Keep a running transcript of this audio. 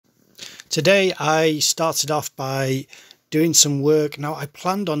Today I started off by doing some work. Now I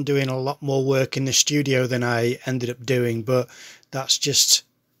planned on doing a lot more work in the studio than I ended up doing, but that's just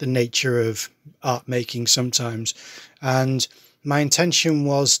the nature of art making sometimes. And my intention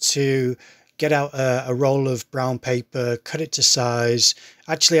was to get out a roll of brown paper, cut it to size.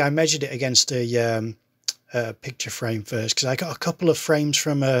 Actually, I measured it against a picture frame first, because I got a couple of frames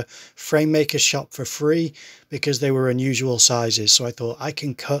from a frame maker shop for free because they were unusual sizes. So I thought I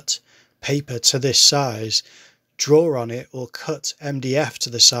can cut paper to this size, draw on it, or cut MDF to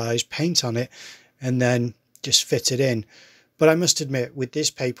the size, paint on it, and then just fit it in. But I must admit, with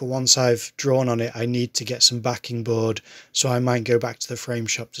this paper, once I've drawn on it, I need to get some backing board, so I might go back to the frame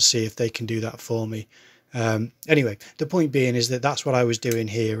shop to see if they can do that for me. Anyway, the point being is that that's what I was doing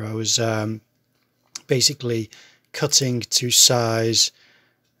here. I was basically cutting to size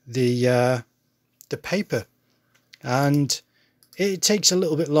the paper, and it takes a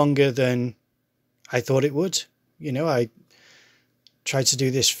little bit longer than I thought it would. You know, I tried to do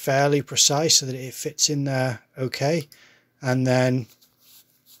this fairly precise so that it fits in there okay, and then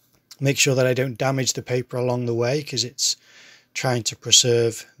make sure that I don't damage the paper along the way, because it's trying to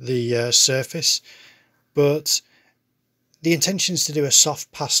preserve the surface. But the intention is to do a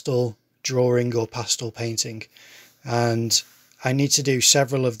soft pastel drawing or pastel painting, and I need to do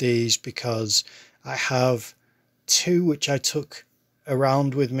several of these because I have two which I took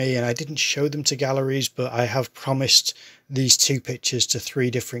around with me, and I didn't show them to galleries, but I have promised these two pictures to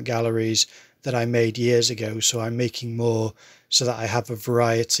three different galleries that I made years ago. So I'm making more so that I have a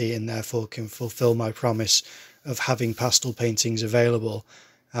variety and therefore can fulfill my promise of having pastel paintings available.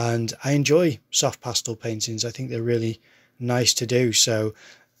 And I enjoy soft pastel paintings. I think they're really nice to do. So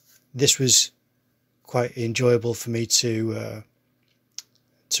this was quite enjoyable for me to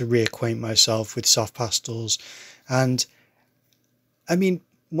reacquaint myself with soft pastels. And I mean,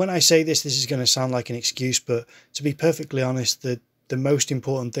 when I say this is going to sound like an excuse, but to be perfectly honest, the most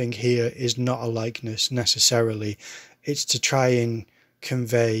important thing here is not a likeness necessarily. It's to try and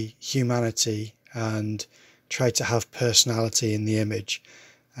convey humanity and try to have personality in the image.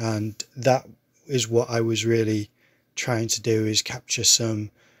 And that is what I was really trying to do, is capture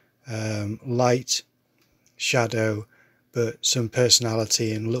some light, shadow, but some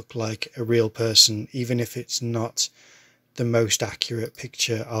personality, and look like a real person, even if it's not the most accurate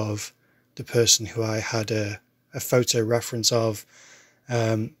picture of the person who I had a photo reference of.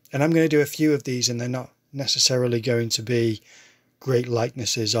 And I'm going to do a few of these, and they're not necessarily going to be great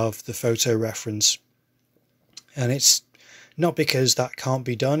likenesses of the photo reference. And it's not because that can't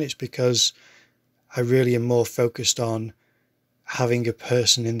be done, it's because I really am more focused on having a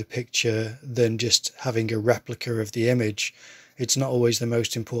person in the picture than just having a replica of the image. It's not always the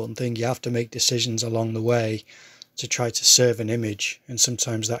most important thing. You have to make decisions along the way to try to serve an image, and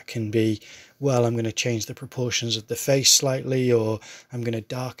sometimes that can be, well, I'm going to change the proportions of the face slightly, or I'm going to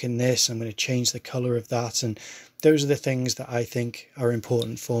darken this, I'm going to change the color of that. And those are the things that I think are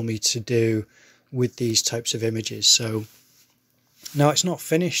important for me to do with these types of images. So now it's not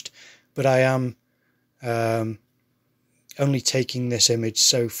finished, but I am only taking this image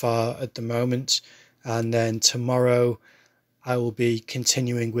so far at the moment, and then tomorrow I will be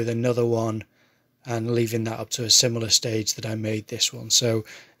continuing with another one and leaving that up to a similar stage that I made this one. So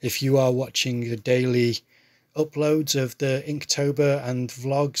if you are watching the daily uploads of the Inktober and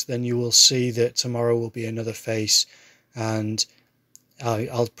vlogs, then you will see that tomorrow will be another face, and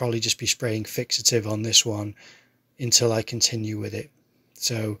I'll probably just be spraying fixative on this one until I continue with it.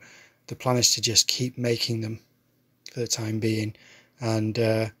 So the plan is to just keep making them for the time being, and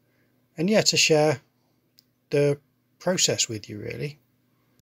yeah, to share the process with you, really.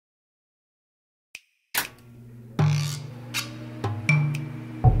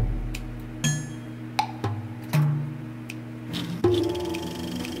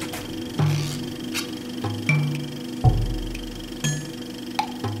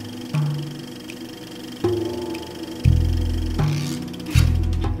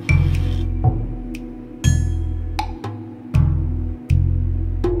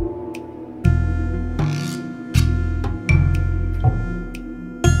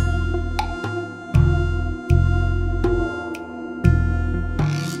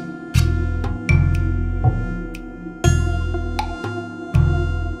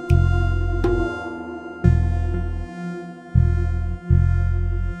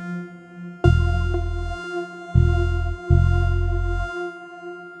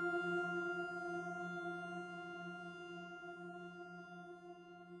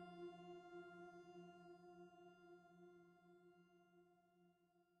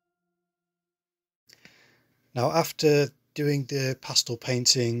 Now, after doing the pastel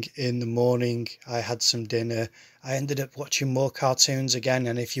painting in the morning. I had some dinner. I ended up watching more cartoons again,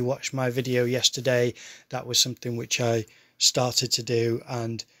 and if you watched my video yesterday, that was something which I started to do,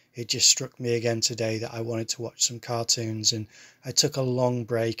 and it just struck me again today that I wanted to watch some cartoons, and I took a long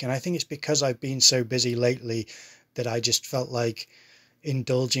break. And I think it's because I've been so busy lately that I just felt like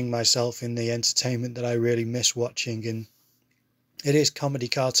indulging myself in the entertainment that I really miss watching, and it is comedy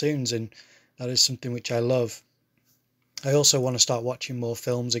cartoons, and that is something which I love. I also want to start watching more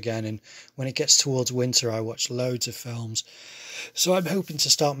films again, and when it gets towards winter I watch loads of films. So I'm hoping to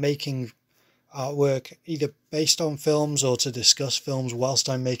start making artwork either based on films or to discuss films whilst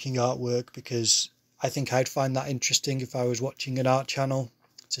I'm making artwork, because I think I'd find that interesting if I was watching an art channel,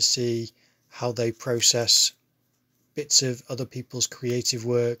 to see how they process bits of other people's creative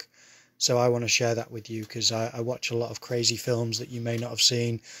work. So I want to share that with you, because I watch a lot of crazy films that you may not have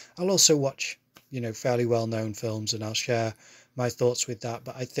seen. I'll also watch, fairly well-known films, and I'll share my thoughts with that.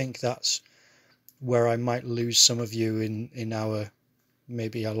 But I think that's where I might lose some of you in our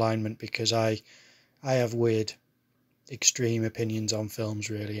maybe alignment, because I have weird, extreme opinions on films,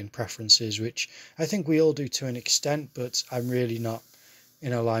 really, and preferences, which I think we all do to an extent, but I'm really not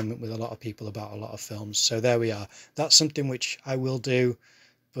in alignment with a lot of people about a lot of films. So there we are. That's something which I will do,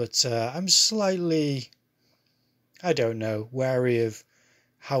 but I'm slightly, I don't know, wary of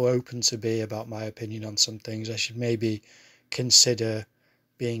how open to be about my opinion on some things. I should maybe consider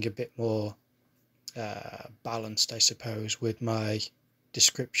being a bit more balanced, I suppose, with my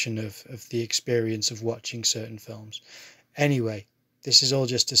description of the experience of watching certain films. Anyway, this is all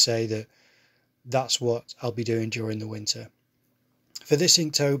just to say that that's what I'll be doing during the winter. For this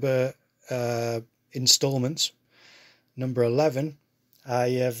Inktober installment, number 11, I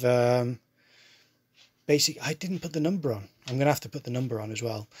have I didn't put the number on. I'm going to have to put the number on as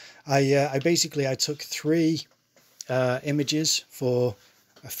well. I took 3 images for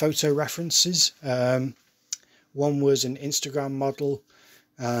photo references. One was an Instagram model,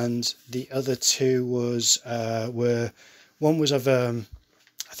 and the other 2 were one was of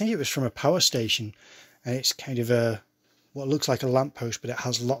I think it was from a power station, and it's kind of what looks like a lamppost, but it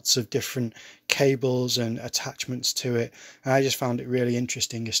has lots of different cables and attachments to it, and I just found it really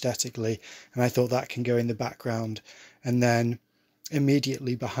interesting aesthetically, and I thought that can go in the background. And then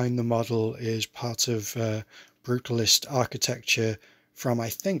immediately behind the model is part of brutalist architecture from, I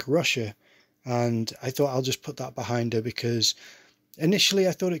think, Russia, and I thought I'll just put that behind her, because initially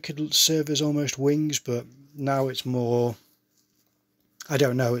I thought it could serve as almost wings, but now it's more, I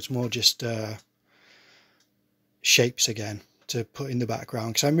don't know, it's more just shapes again to put in the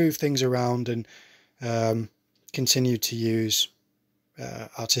background, because I move things around and continue to use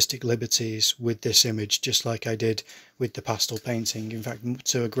artistic liberties with this image, just like I did with the pastel painting, in fact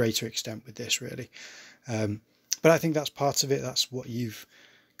to a greater extent with this, really. But I think that's part of it. That's what you've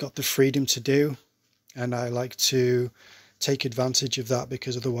got the freedom to do, and I like to take advantage of that,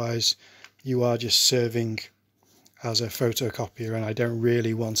 because otherwise you are just serving as a photocopier, and I don't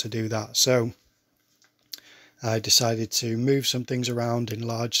really want to do that. So I decided to move some things around,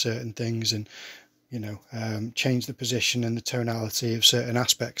 enlarge certain things, and change the position and the tonality of certain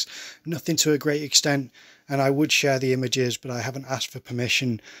aspects. Nothing to a great extent, and I would share the images, but I haven't asked for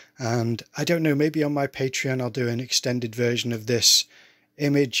permission. And I don't know, maybe on my Patreon I'll do an extended version of this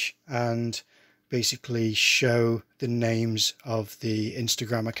image and basically show the names of the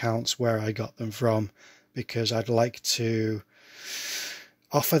Instagram accounts where I got them from, because I'd like to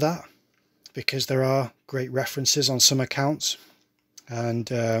offer that, because there are great references on some accounts. And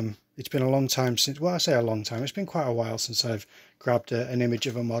it's been a long time since, well, I say a long time, it's been quite a while since I've grabbed an image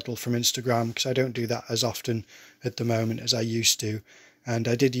of a model from Instagram, because I don't do that as often at the moment as I used to. And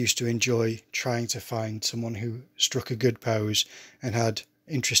I did used to enjoy trying to find someone who struck a good pose and had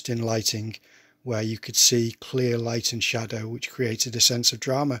interesting lighting, where you could see clear light and shadow, which created a sense of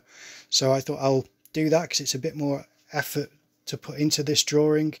drama. So I thought I'll do that, because it's a bit more effort to put into this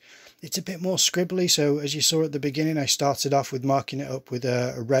drawing. It's a bit more scribbly, so as you saw at the beginning, I started off with marking it up with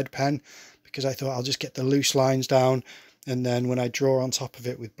a red pen, because I thought I'll just get the loose lines down, and then when I draw on top of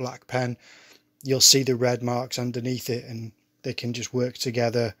it with black pen, you'll see the red marks underneath it, and they can just work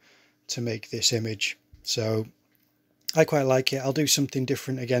together to make this image. So I quite like it. I'll do something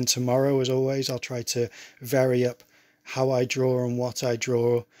different again tomorrow, as always. I'll try to vary up how I draw and what I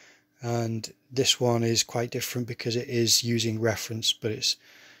draw, and this one is quite different because it is using reference, but it's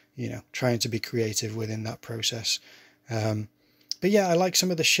trying to be creative within that process. But yeah, I like some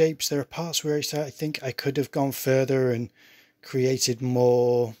of the shapes. There are parts where I think I could have gone further and created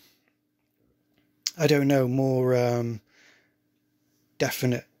more, I don't know, more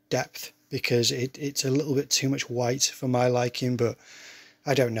definite depth because it's a little bit too much white for my liking. But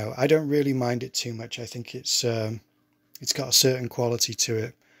I don't know. I don't really mind it too much. I think it's got a certain quality to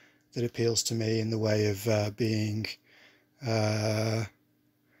it that appeals to me in the way of being, yeah,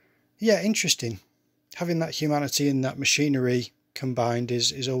 interesting. Having that humanity and that machinery combined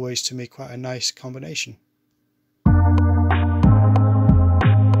is always to me quite a nice combination.